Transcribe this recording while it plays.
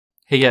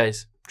Hey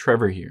guys,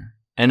 Trevor here,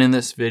 and in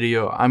this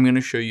video I'm going to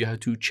show you how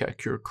to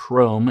check your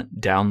Chrome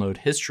download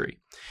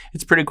history.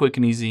 It's pretty quick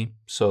and easy,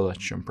 so let's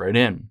jump right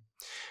in.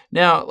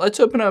 Now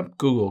let's open up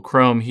Google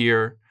Chrome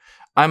here.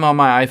 I'm on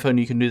my iPhone.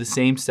 You can do the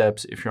same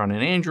steps if you're on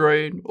an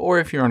Android or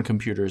if you're on a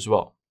computer as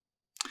well.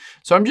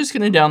 So I'm just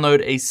going to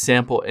download a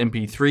sample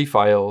MP3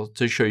 file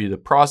to show you the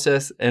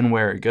process and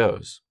where it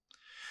goes.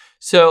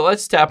 So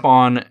let's tap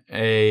on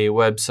a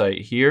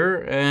website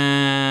here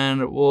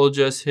and we'll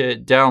just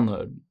hit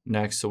download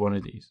next to one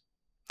of these.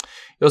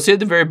 You'll see at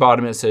the very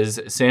bottom it says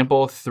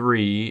sample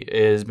 3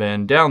 has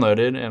been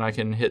downloaded, and I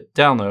can hit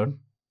download.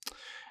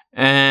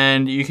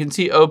 And you can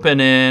see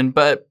open in,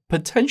 but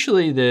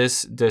potentially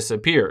this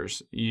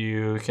disappears.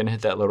 You can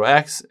hit that little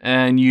X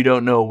and you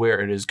don't know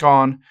where it has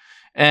gone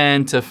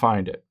and to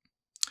find it.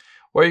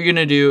 What you're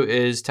gonna do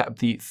is tap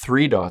the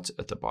 3 dots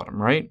at the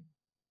bottom right.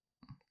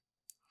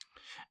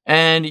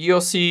 And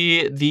you'll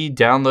see the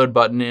download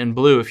button in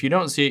blue. If you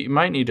don't see it, you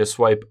might need to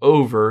swipe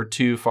over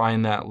to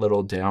find that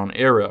little down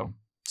arrow.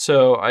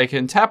 So I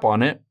can tap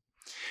on it.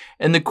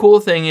 And the cool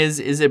thing is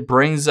it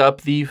brings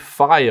up the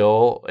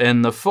file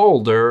and the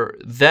folder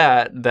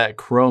that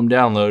Chrome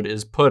download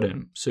is put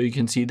in. So you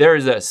can see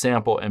there's that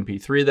sample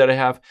MP3 that I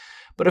have.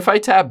 But if I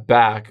tap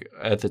back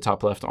at the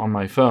top left on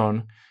my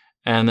phone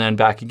and then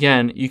back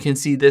again, you can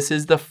see this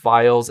is the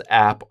Files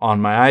app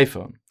on my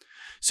iPhone.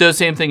 So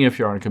same thing if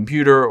you're on a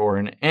computer or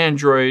an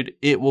Android,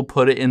 it will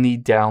put it in the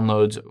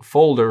downloads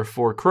folder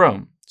for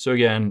Chrome. So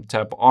again,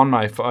 tap on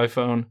my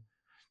iPhone,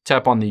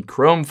 tap on the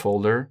Chrome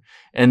folder,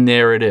 and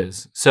there it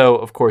is. So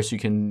of course you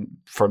can,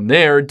 from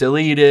there,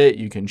 delete it,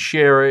 you can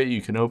share it,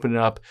 you can open it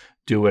up,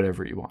 do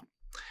whatever you want.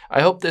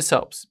 I hope this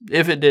helps.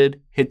 If it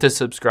did, hit the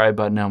subscribe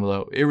button down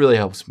below. It really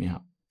helps me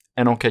out.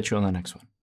 And I'll catch you on the next one.